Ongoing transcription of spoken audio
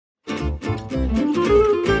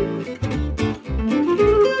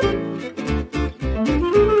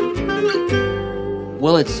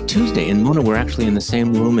Well, it's Tuesday, and Mona, we're actually in the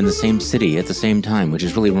same room in the same city at the same time, which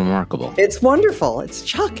is really remarkable. It's wonderful. It's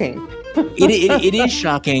shocking. It is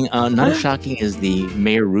shocking. Not as shocking as the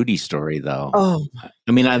Mayor Rudy story, though. Oh,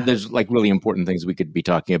 I mean, there's like really important things we could be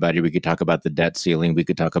talking about here. We could talk about the debt ceiling. We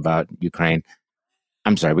could talk about Ukraine.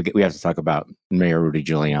 I'm sorry, we have to talk about Mayor Rudy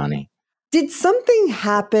Giuliani. did something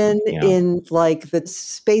happen in like the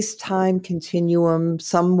space-time continuum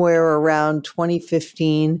somewhere around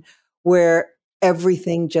 2015 where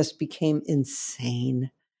everything just became insane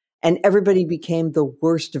and everybody became the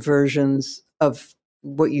worst versions of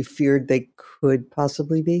what you feared they could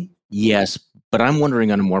possibly be? Yes, but I'm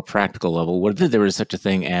wondering on a more practical level, whether there is such a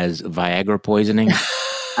thing as Viagra poisoning.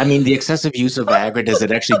 I mean, the excessive use of Viagra, does it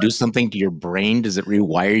actually do something to your brain? Does it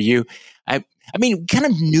rewire you? I mean, kind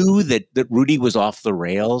of knew that Rudy was off the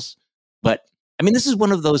rails, but I mean, this is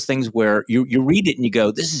one of those things where you read it and you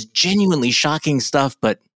go, this is genuinely shocking stuff,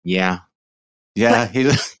 but yeah.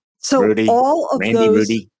 So Rudy, all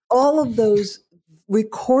Rudy. of those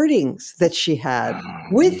recordings that she had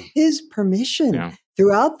with his permission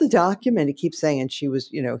throughout the document, it keeps saying, and she was,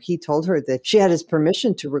 he told her that she had his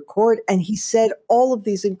permission to record, and he said all of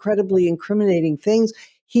these incredibly incriminating things.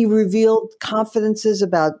 He revealed confidences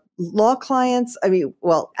about law clients. I mean,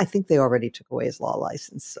 well, I think they already took away his law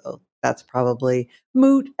license, so that's probably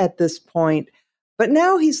moot at this point. But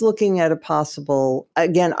now he's looking at a possible,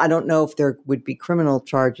 again, I don't know if there would be criminal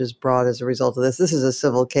charges brought as a result of this. This is a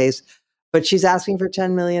civil case, but she's asking for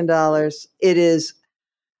 $10 million. It is,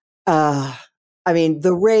 I mean,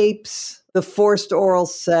 the rapes, the forced oral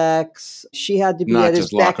sex, she had to be Not at his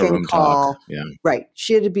just beck locker room and call. talk. Yeah. Right.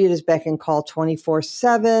 She had to be at his beck and call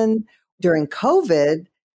 24/7. During COVID,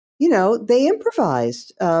 they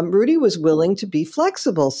improvised. Rudy was willing to be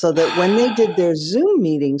flexible so that when they did their Zoom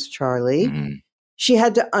meetings, Charlie, she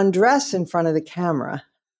had to undress in front of the camera.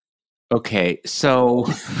 Okay, so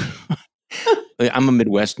I'm a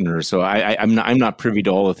Midwesterner, so I'm not privy to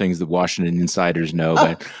all the things that Washington insiders know,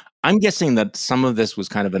 but I'm guessing that some of this was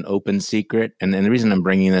kind of an open secret. And the reason I'm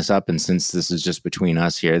bringing this up, and since this is just between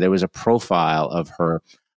us here, there was a profile of her a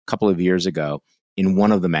couple of years ago in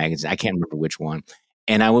one of the magazines. I can't remember which one.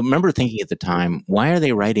 And I remember thinking at the time, why are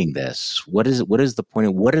they writing this? What is the point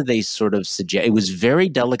of, what are they sort of suggest? It was very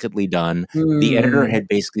delicately done. The editor had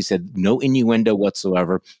basically said no innuendo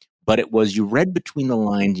whatsoever, but it was, you read between the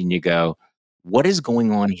lines and you go, what is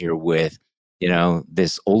going on here with,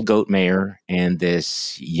 this old goat mayor and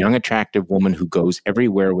this young attractive woman who goes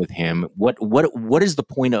everywhere with him? What is the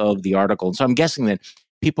point of the article? And so I'm guessing that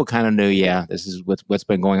people kind of knew, this is what's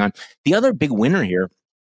been going on. The other big winner here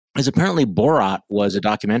is apparently Borat was a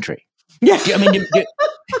documentary. Yeah. I mean, do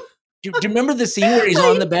you remember the scene where he's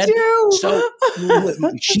on the bed? Do. So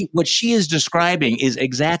what she is describing is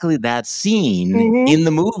exactly that scene in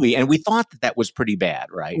the movie. And we thought that was pretty bad,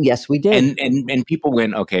 right? Yes, we did. And people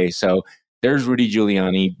went, okay, so there's Rudy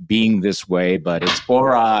Giuliani being this way, but it's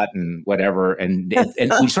Borat and whatever. And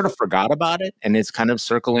we sort of forgot about it, and it's kind of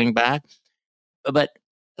circling back. But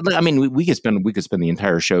I mean, we could spend the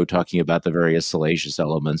entire show talking about the various salacious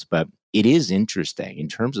elements, but it is interesting in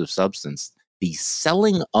terms of substance. The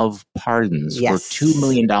selling of pardons for $2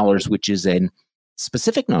 million, which is a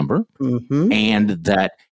specific number, and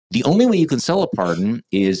that the only way you can sell a pardon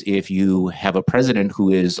is if you have a president who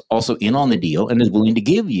is also in on the deal and is willing to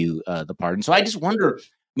give you the pardon. So I just wonder, I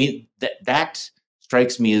mean, that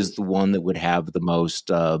strikes me as the one that would have the most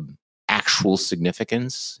actual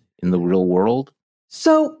significance in the real world.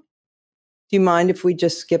 So do you mind if we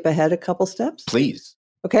just skip ahead a couple steps? Please.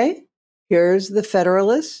 Okay. Here's the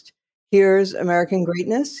Federalist. Here's American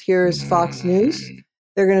Greatness. Here's Fox News.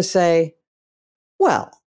 They're going to say, well,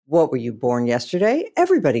 what were you born yesterday?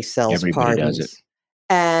 Everybody sells Everybody pardons. does it.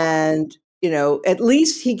 And, at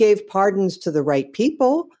least he gave pardons to the right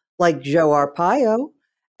people, like Joe Arpaio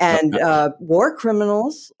and war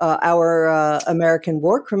criminals, our American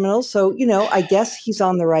war criminals. So, I guess he's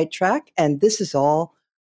on the right track, and this is all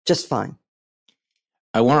just fine.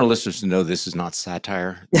 I want our listeners to know this is not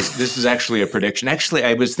satire. This is actually a prediction. Actually,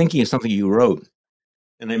 I was thinking of something you wrote,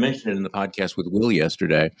 and I mentioned it in the podcast with Will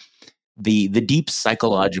yesterday. The deep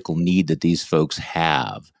psychological need that these folks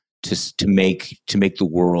have to make the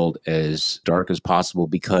world as dark as possible.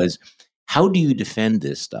 Because how do you defend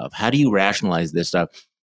this stuff? How do you rationalize this stuff?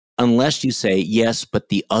 Unless you say, yes, but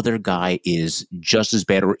the other guy is just as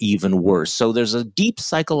bad or even worse. So there's a deep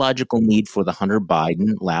psychological need for the Hunter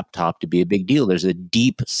Biden laptop to be a big deal. There's a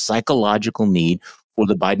deep psychological need for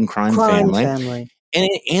the Biden crime family.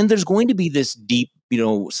 And there's going to be this deep,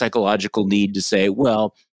 psychological need to say,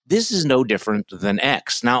 well, this is no different than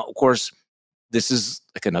X. Now, of course, this is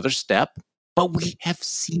like another step But we have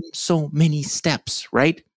seen so many steps,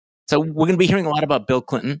 right? So we're going to be hearing a lot about Bill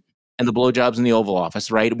Clinton and the blowjobs in the Oval Office,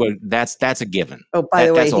 right? Where that's a given. Oh, by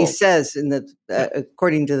the way, he says in the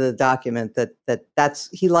according to the document that's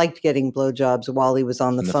he liked getting blowjobs while he was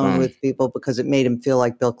on the phone with people because it made him feel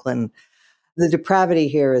like Bill Clinton. The depravity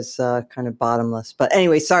here is kind of bottomless. But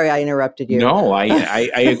anyway, sorry I interrupted you. No, I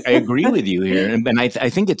agree with you here, and I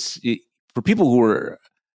think it's for people who are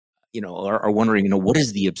are wondering, what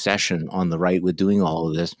is the obsession on the right with doing all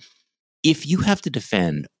of this? If you have to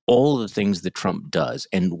defend all of the things that Trump does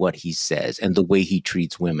and what he says and the way he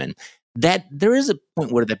treats women, that there is a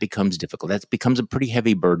point where that becomes difficult. That becomes a pretty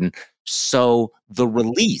heavy burden. So the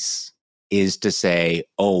release is to say,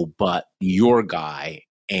 oh, but your guy,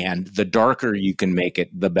 and the darker you can make it,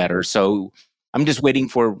 the better. So I'm just waiting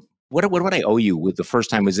for what would I owe you with the first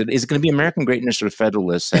time? Is it going to be American Greatness or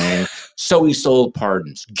Federalist saying, so he sold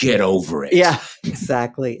pardons, get over it? Yeah,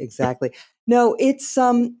 exactly. No, it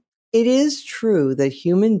is true that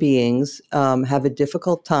human beings have a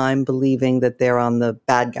difficult time believing that they're on the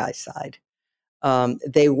bad guy side.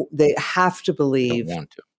 They have to believe.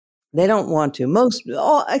 They don't want to. Most,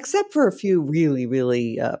 except for a few really,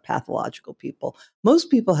 really pathological people. Most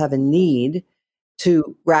people have a need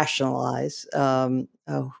to rationalize.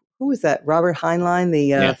 Who was that? Robert Heinlein,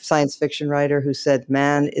 the science fiction writer, who said,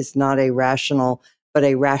 "Man is not a rational, but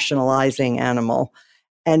a rationalizing animal."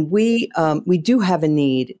 And we do have a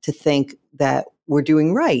need to think that we're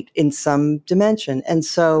doing right in some dimension. And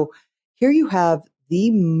so here you have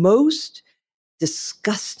the most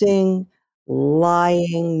disgusting,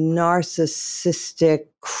 lying, narcissistic,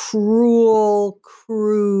 cruel,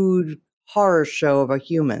 crude horror show of a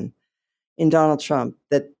human in Donald Trump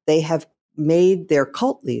that they have made their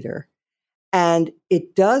cult leader. And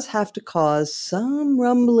it does have to cause some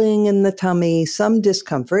rumbling in the tummy, some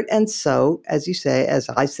discomfort. And so, as you say, as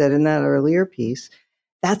I said in that earlier piece,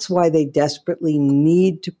 that's why they desperately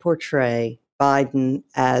need to portray Biden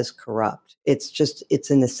as corrupt. It's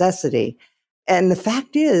a necessity. And the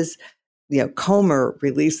fact is, Comer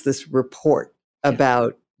released this report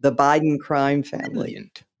about the Biden crime family.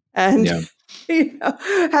 Brilliant. And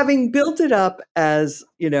having built it up as,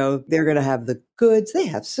 they're going to have the goods. They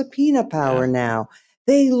have subpoena power now.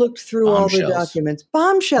 They looked through all the documents.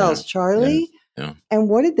 Bombshells, Charlie. Yeah. And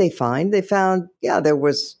what did they find? They found, there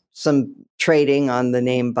was some trading on the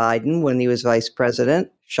name Biden when he was vice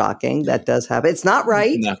president. Shocking. That does happen. It's not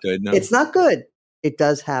right. Not good. No. It's not good. It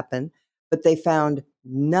does happen. But they found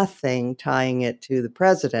nothing tying it to the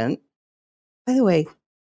president. By the way,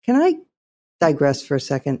 can I digress for a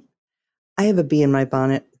second? I have a bee in my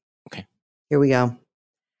bonnet. Okay. Here we go.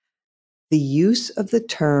 The use of the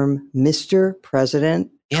term Mr. President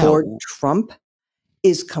toward Trump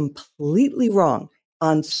is completely wrong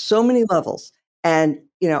on so many levels. And,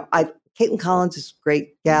 Caitlin Collins is a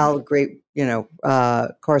great gal, great,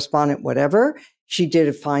 correspondent, whatever. She did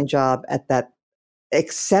a fine job at that,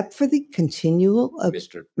 except for the continual of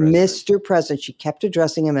Mr. President. She kept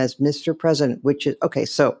addressing him as Mr. President, which is, okay,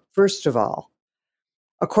 so first of all,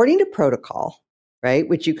 according to protocol, right,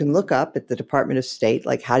 which you can look up at the Department of State,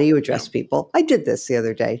 like how do you address people? I did this the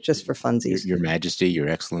other day just for funsies. Your Majesty, Your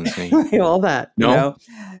Excellency. All that. No.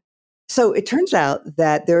 So it turns out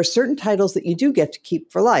that there are certain titles that you do get to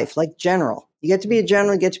keep for life, like general. You get to be a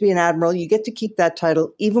general, you get to be an admiral, you get to keep that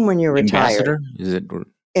title even when you're retired. Ambassador? Is it?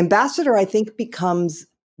 Ambassador, I think, becomes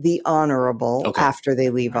the honorable after they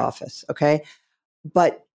leave office. Okay.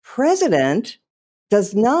 But president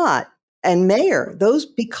does not. And mayor, those,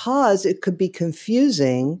 because it could be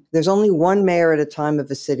confusing. There's only one mayor at a time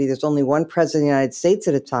of a city. There's only one president of the United States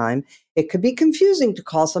at a time. It could be confusing to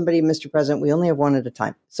call somebody Mr. President. We only have one at a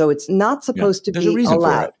time. So it's not supposed to be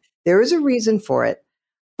allowed. There is a reason for it.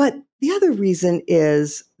 But the other reason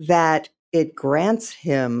is that it grants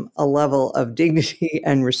him a level of dignity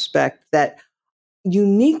and respect that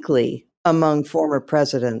uniquely among former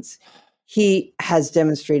presidents, he has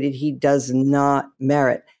demonstrated he does not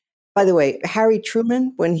merit. By the way, Harry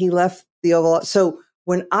Truman, when he left the Oval Office, so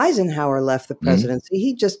when Eisenhower left the presidency,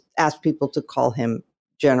 he just asked people to call him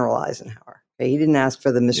General Eisenhower. Okay? He didn't ask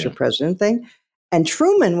for the Mr. President thing. And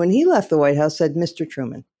Truman, when he left the White House, said, Mr.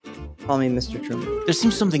 Truman. Call me Mr. Truman. There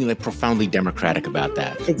seems something like profoundly democratic about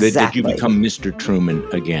that. Exactly. That you become Mr. Truman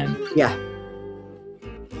again. Yeah.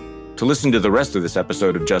 To listen to the rest of this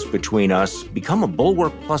episode of Just Between Us, become a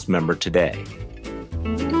Bulwark Plus member today.